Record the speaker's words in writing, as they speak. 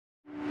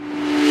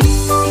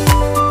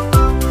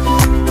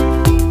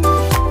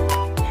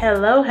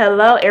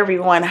Hello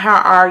everyone.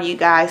 How are you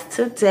guys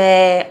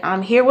today?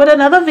 I'm here with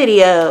another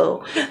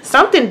video.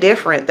 Something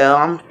different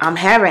though. I'm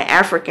having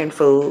African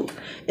food.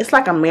 It's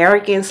like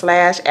American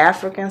slash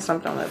African,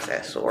 something of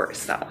that sort.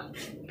 So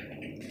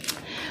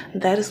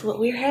that is what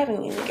we're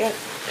having. We got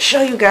to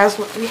show you guys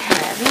what we're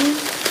having.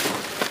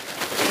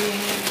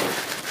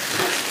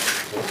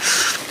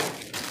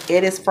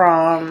 It is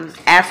from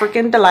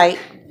African Delight.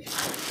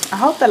 I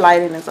hope the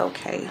lighting is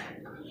okay.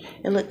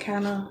 It look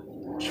kind of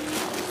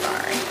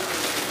sorry.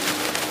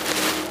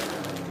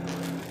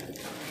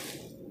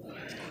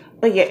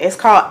 But yeah, it's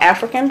called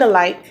African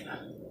Delight.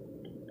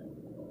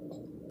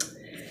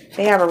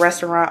 They have a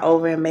restaurant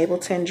over in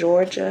Mableton,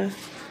 Georgia.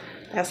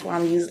 That's where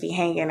I'm usually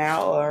hanging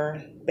out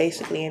or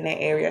basically in that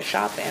area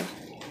shopping.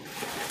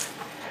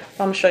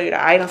 So I'm gonna show you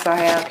the items I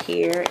have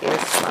here.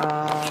 It's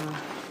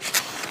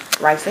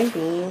rice and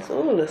beans.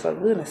 Ooh, it looks so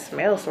good and it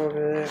smells so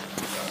good.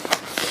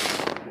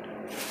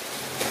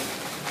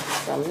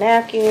 Some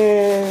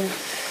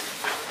napkins.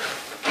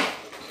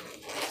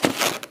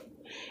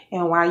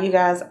 And while you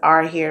guys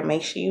are here,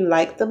 make sure you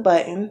like the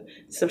button,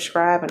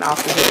 subscribe, and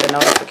also hit the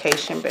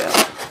notification bell.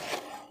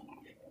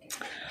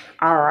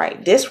 All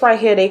right, this right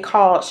here,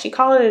 she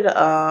called it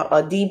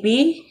a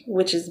DB,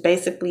 which is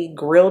basically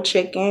grilled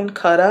chicken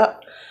cut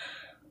up,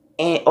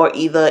 or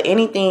either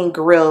anything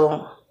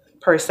grilled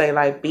per se,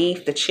 like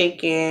beef, the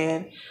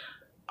chicken,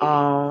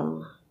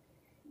 and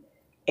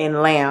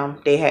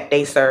lamb.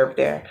 They serve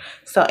there.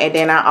 So, and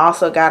then I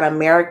also got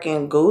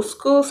American Goose.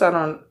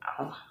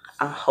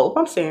 I hope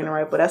I'm saying it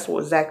right, but that's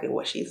exactly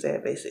what she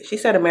said, basically. She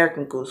said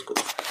American Goose.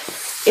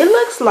 It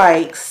looks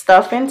like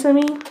stuffing to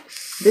me.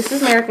 This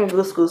is American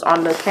Goose.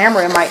 On the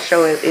camera, it might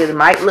show it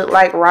might look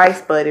like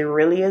rice, but it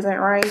really isn't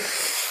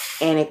rice.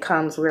 And it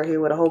comes right here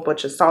with a whole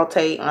bunch of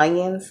sauteed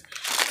onions.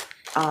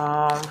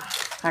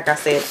 Like I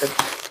said, the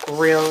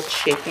grilled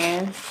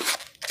chicken.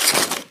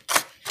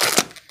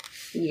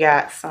 You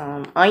got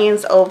some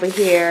onions over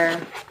here.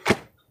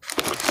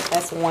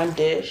 That's one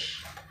dish.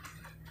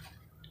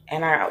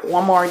 And I got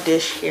one more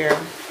dish here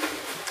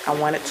I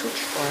wanted to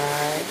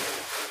try.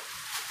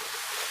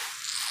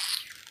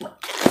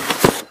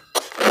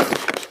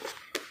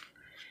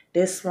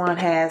 This one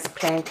has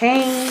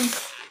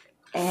plantains.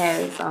 It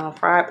has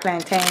fried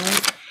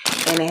plantains.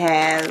 And it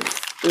has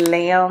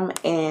lamb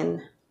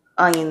and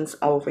onions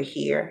over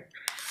here.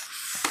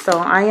 So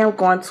I am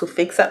going to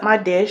fix up my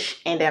dish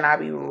and then I'll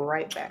be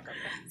right back.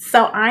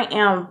 So I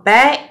am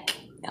back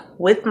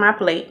with my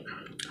plate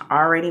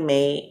already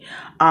made.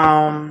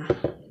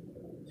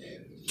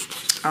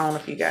 I don't know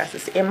if you guys can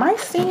see. It might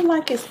seem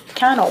like it's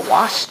kind of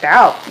washed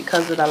out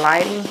because of the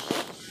lighting.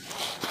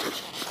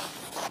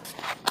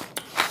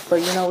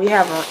 But you know, we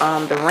have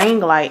the ring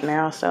light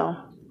now, so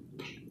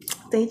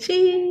say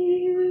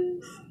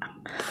cheese.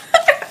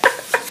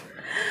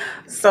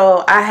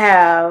 So I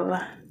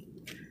have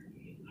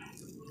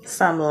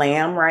some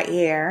lamb right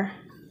here.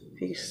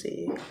 If you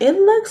see it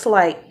looks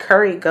like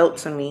curry goat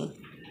to me.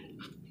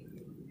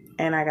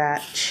 And I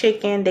got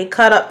chicken. They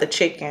cut up the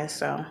chicken,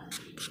 so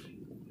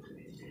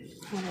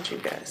I want you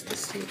guys to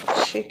see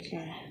the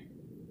chicken.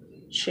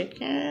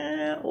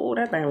 Oh,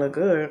 that thing look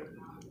good.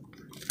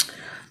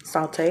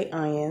 Sauteed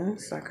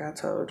onions, like I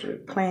told you.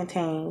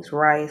 Plantains,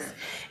 rice,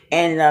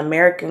 and the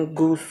American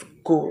Goose.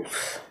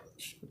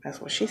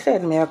 That's what she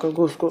said, American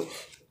Goose.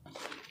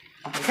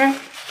 Okay.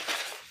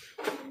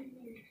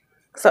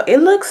 So it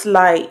looks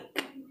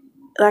like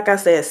I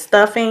said,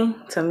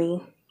 stuffing to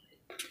me.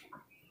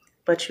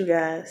 But you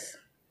guys,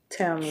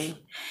 tell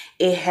me.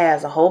 It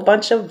has a whole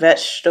bunch of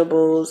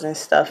vegetables and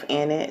stuff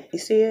in it. You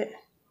see it?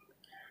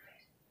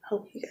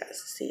 Hope you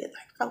guys see it.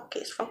 Like,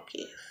 focus.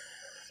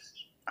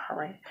 All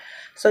right.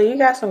 So you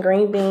got some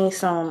green beans,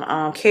 some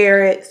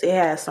carrots. It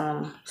has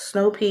some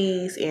snow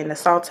peas and the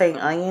sauteed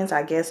onions,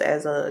 I guess,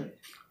 as a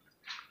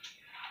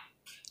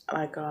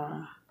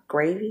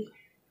gravy.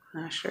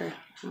 Not sure.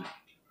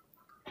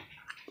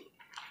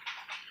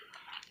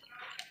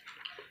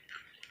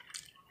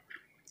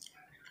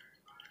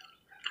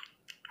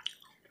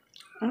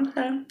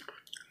 Okay.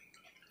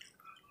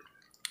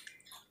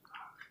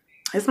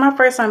 It's my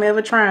first time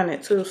ever trying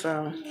it too,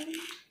 so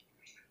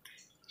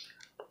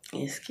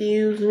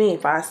excuse me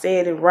if I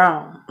said it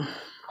wrong.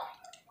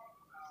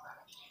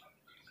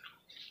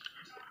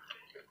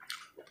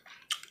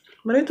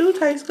 But it do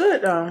taste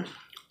good though.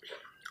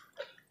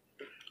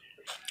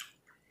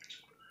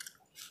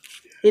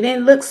 It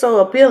didn't look so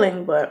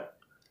appealing, but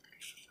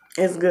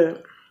it's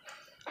good.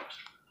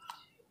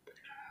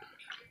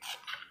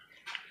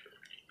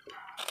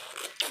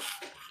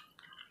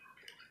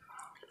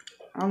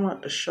 I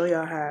want to show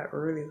y'all how it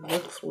really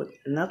looks with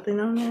nothing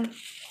on there,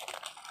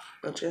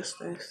 but just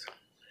this.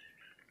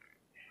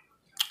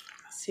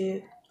 See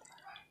it?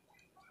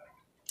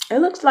 It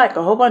looks like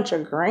a whole bunch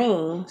of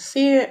green.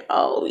 See it?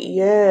 Oh,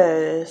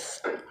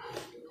 yes.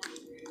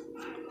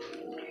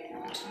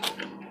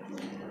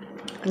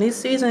 And this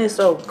season is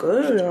so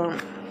good.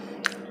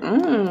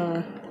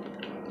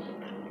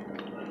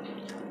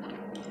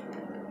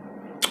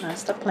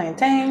 That's the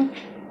plantain.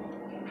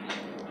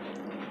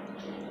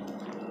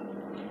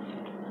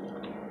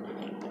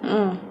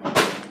 My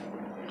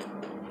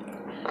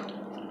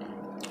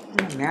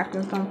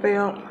napkins don't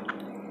fail.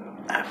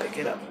 I'll pick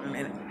it up for a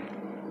minute.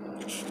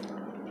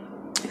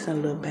 It's in a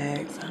little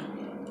bag, so.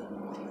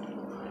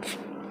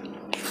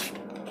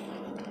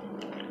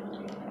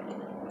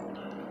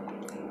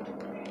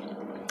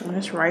 And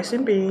it's rice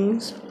and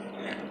beans.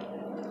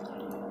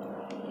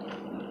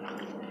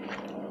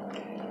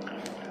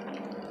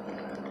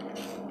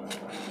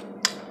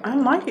 I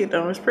like it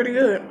though, it's pretty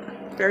good.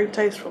 Very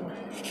tasteful.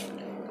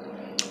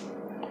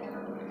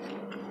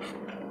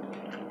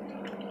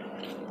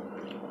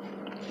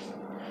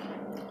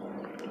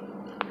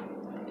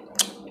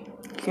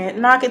 Can't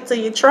knock it till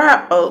you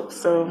try it, folks.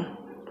 So,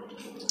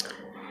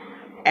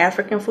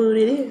 African food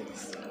it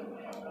is.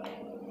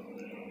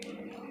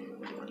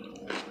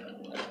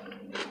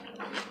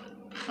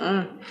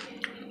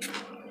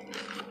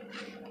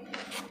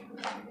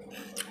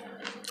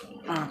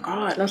 Oh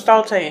God, them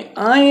sauteed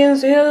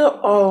onions here.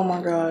 Oh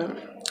my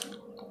God.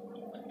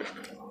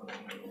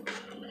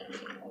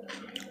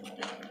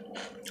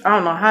 I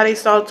don't know how they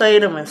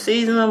sauteed them and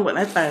seasoned them, but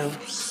that thing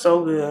is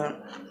so good.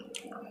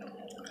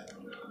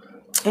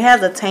 It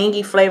has a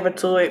tangy flavor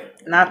to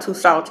it, not too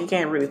salty. You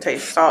can't really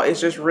taste salt. It's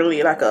just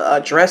really like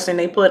a dressing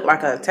they put,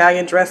 like an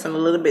Italian dressing, a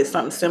little bit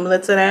something similar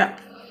to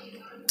that.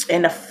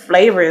 And the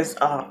flavor is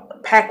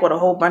packed with a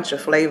whole bunch of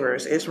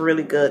flavors. It's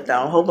really good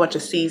though, a whole bunch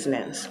of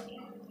seasonings.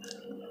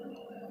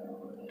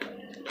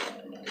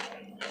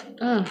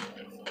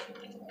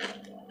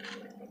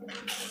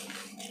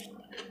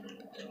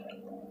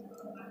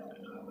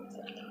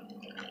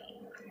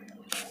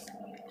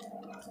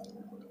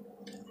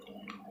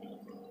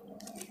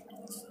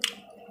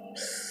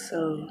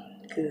 So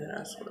good.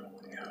 I swear.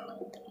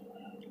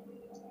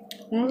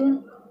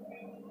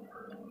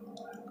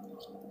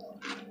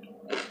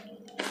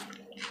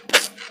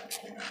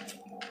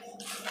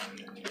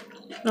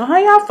 Now, how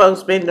y'all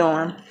folks been doing?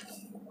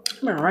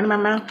 I've been running my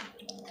mouth.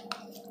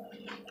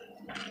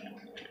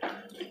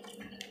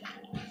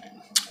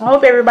 I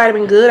hope everybody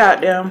been good out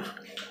there,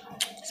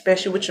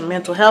 especially with your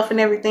mental health and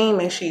everything.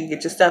 Make sure you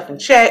get your stuff in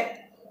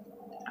check.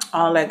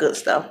 All that good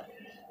stuff.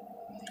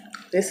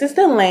 This is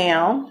the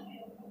lamb.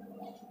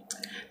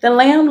 The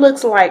lamb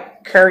looks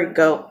like curry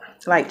goat,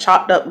 like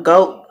chopped up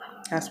goat.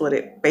 That's what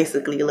it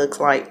basically looks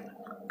like.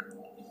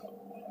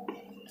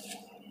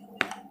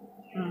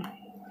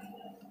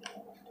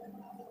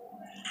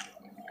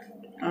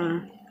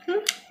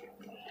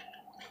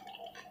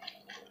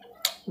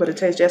 But it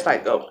tastes just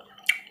like goat.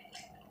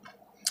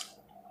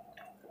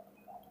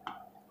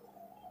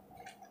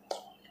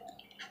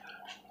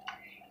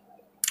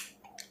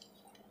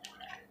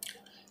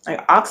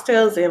 Like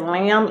oxtails and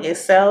lamb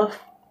itself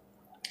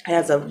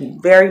has a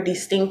very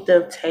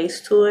distinctive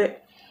taste to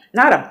it.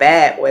 Not a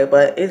bad way,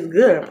 but it's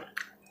good.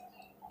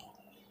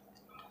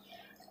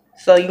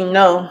 So you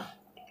know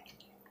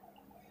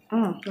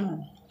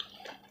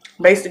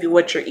basically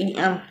what you're eating,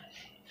 and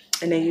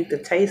then you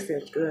can taste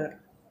it. It's good.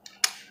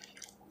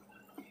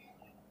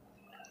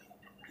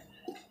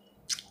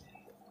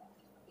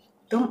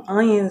 Them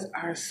onions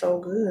are so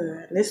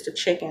good. This the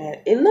chicken.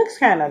 It looks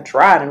kind of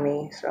dry to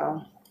me,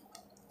 so.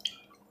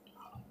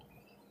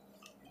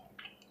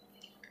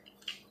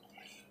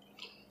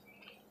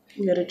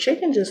 Yeah, the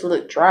chicken just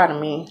looked dry to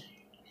me.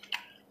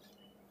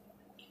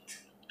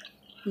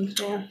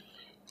 Yeah.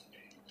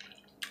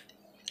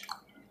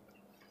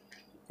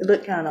 It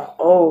looked kind of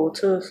old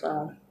too,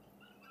 so.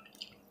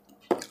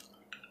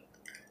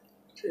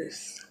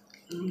 Just.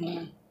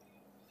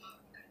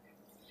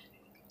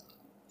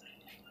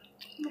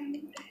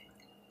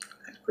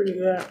 That's pretty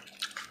good.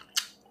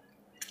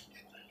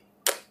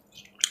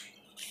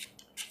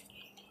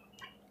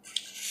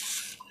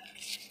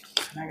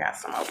 And I got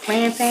some more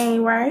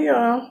plantain right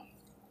here.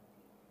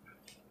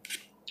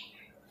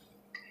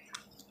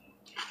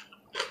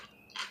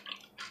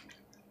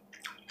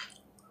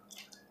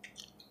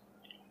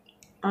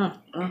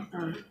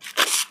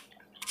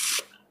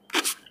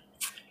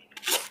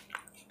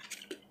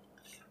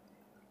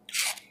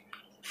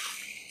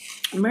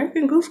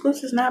 American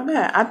couscous is not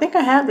bad. I think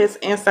I have this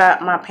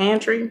inside my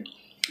pantry,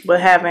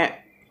 but haven't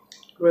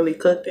really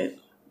cooked it.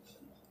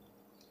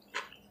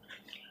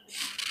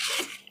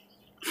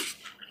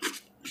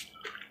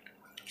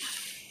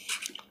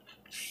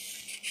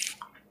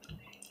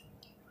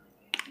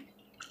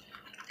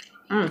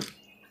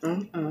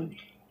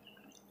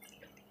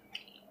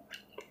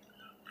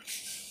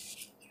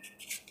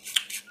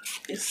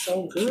 It's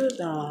so good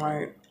though,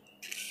 like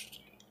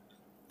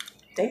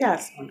they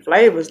got some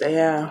flavors they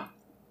have.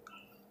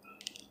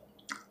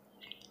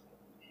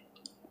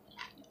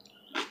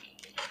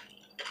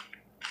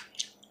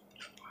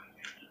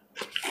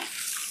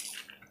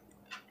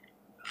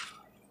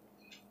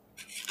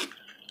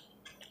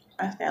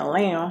 That's that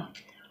lamb.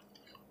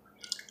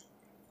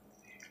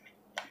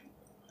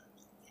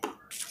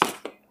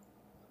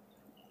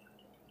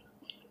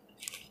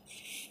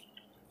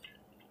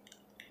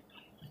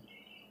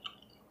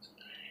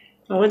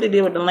 And what they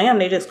did with the lamb,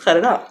 they just cut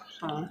it up.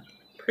 So,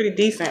 pretty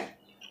decent.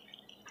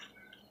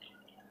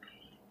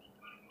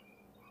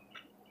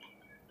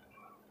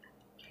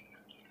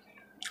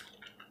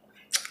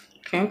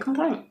 Can't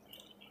complain.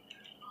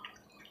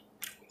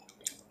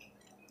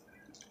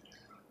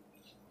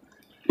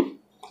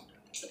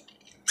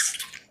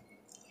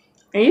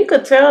 And you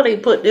could tell they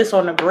put this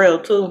on the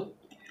grill too.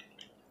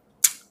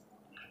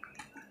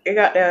 It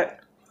got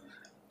that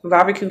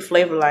barbecue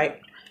flavor,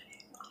 like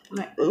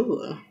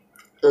ooh.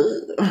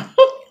 Ooh.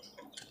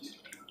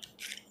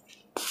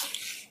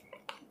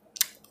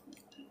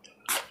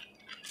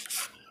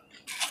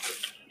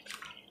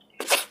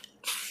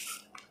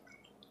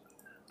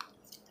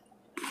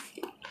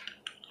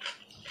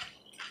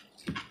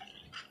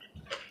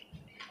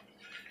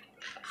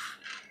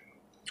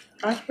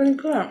 That's pretty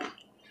good.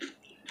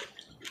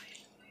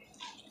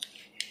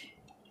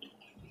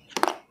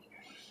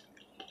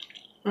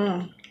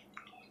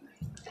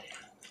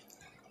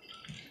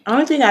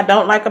 Only thing I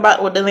don't like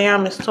about with the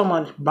lamb is so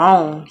much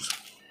bones.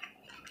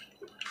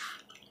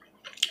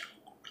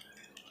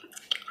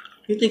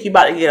 You think you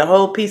about to get a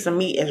whole piece of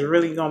meat, it's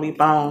really gonna be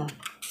bone.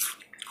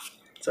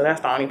 So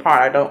that's the only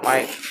part I don't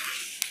like.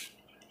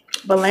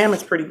 But lamb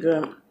is pretty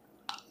good.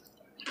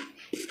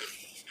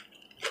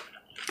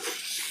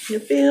 You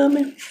feel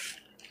me?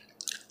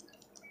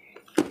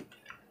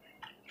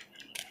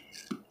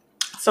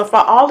 So for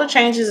all the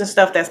changes and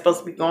stuff that's supposed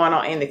to be going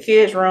on in the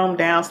kids' room,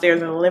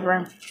 downstairs in the living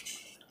room,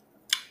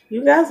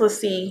 you guys will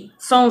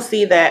soon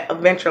see that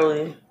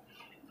eventually.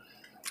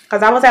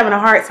 Because I was having a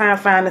hard time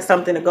finding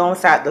something to go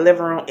inside the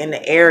living room in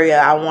the area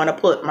I want to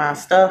put my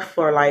stuff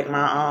for, like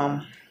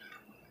my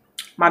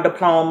my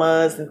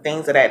diplomas and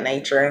things of that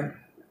nature.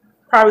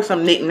 Probably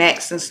some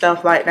knickknacks and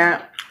stuff like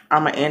that.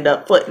 I'm going to end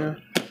up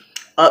putting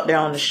up there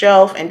on the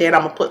shelf. And then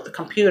I'm going to put the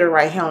computer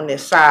right here on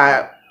this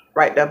side.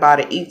 Right there by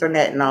the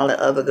Ethernet and all that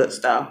other good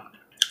stuff.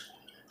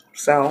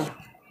 So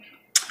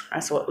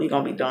that's what we're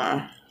going to be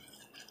doing.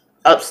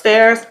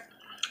 Upstairs,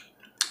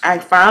 I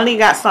finally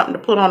got something to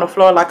put on the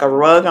floor, like a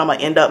rug I'm going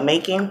to end up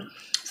making.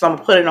 So I'm going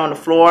to put it on the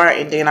floor,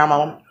 and then I'm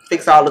going to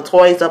fix all the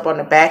toys up on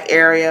the back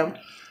area.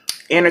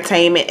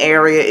 Entertainment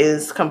area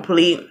is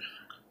complete.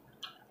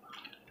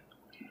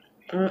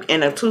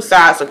 And the two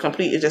sides are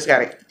complete. You just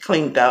got it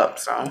cleaned up.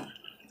 So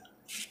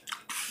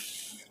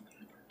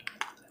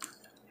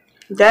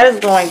that is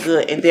going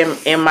good. And then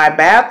in my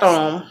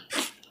bathroom,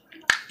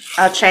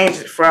 I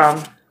changed it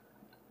from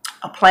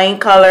a plain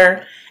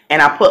color,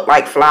 and I put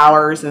like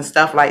flowers and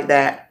stuff like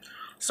that.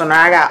 So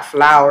now I got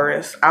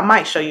flowers. I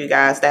might show you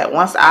guys that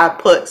once I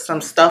put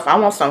some stuff. I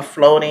want some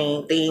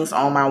floating things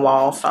on my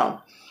wall.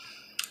 So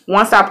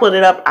once I put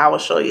it up, I will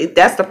show you.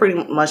 That's pretty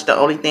much the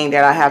only thing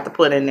that I have to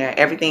put in there.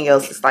 Everything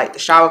else is like the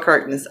shower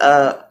curtain is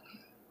up.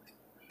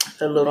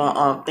 The little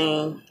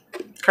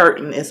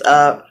curtain is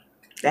up.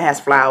 That has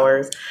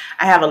flowers.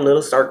 I have a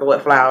little circle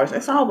with flowers.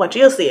 It's a whole bunch.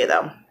 You'll see it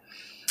though.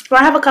 So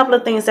I have a couple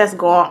of things that's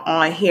going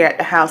on here at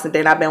the house, and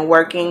then I've been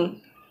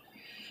working.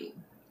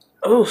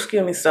 Oh,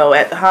 excuse me. So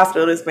at the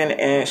hospital, it's been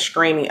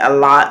extremely a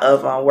lot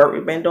of work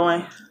we've been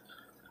doing.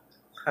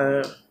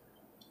 A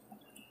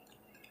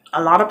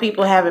lot of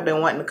people haven't been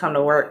wanting to come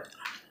to work.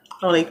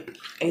 Only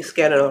they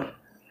scared of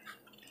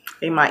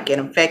they might get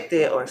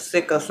infected or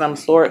sick of some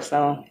sort.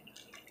 So,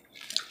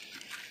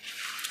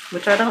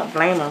 which I don't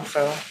blame them.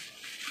 So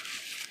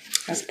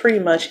that's pretty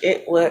much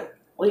it. What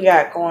we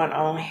got going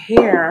on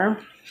here.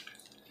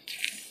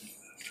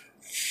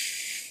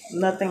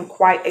 Nothing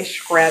quite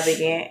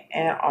extravagant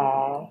at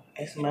all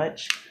as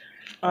much.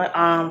 But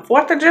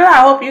 4th of July,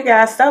 I hope you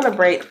guys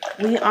celebrate.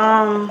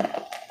 I'm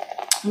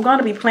going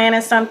to be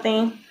planning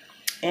something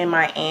in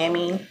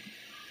Miami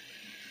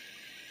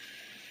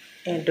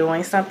and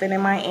doing something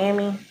in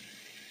Miami.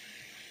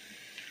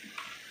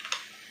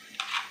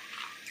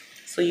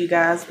 So you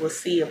guys will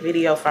see a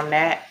video from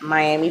that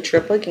Miami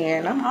trip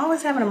again. I'm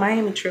always having a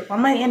Miami trip. I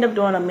might end up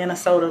doing a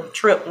Minnesota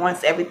trip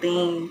once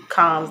everything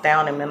calms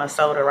down in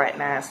Minnesota. Right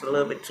now it's a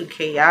little bit too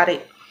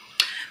chaotic.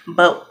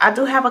 But I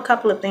do have a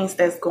couple of things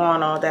that's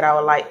going on that I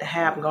would like to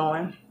have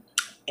going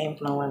and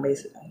flowing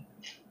basically.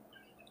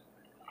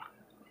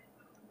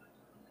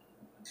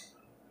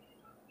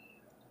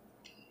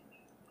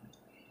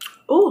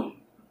 Ooh,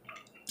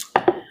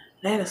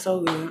 that is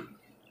so good.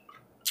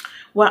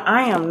 Well,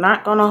 I am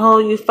not going to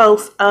hold you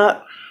folks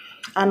up.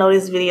 I know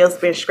this video's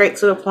been straight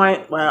to the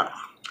point. Well,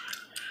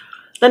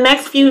 the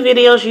next few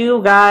videos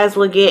you guys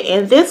will get,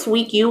 and this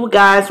week you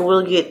guys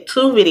will get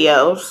 2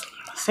 videos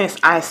since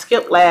I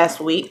skipped last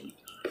week.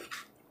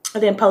 I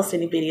didn't post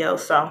any videos,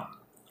 so.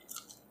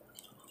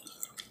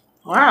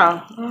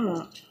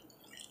 Wow.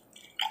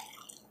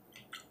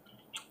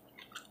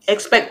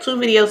 Expect 2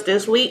 videos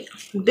this week.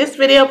 This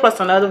video plus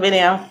another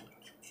video.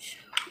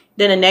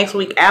 Then the next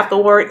week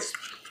afterwards.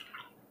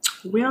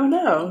 We don't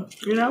know.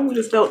 You know, we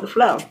just go with the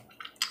flow.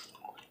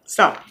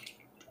 So,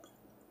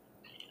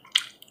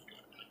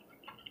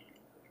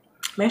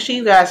 make sure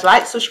you guys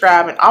like,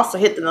 subscribe, and also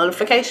hit the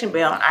notification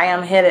bell. I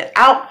am headed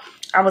out.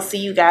 I will see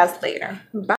you guys later. Bye.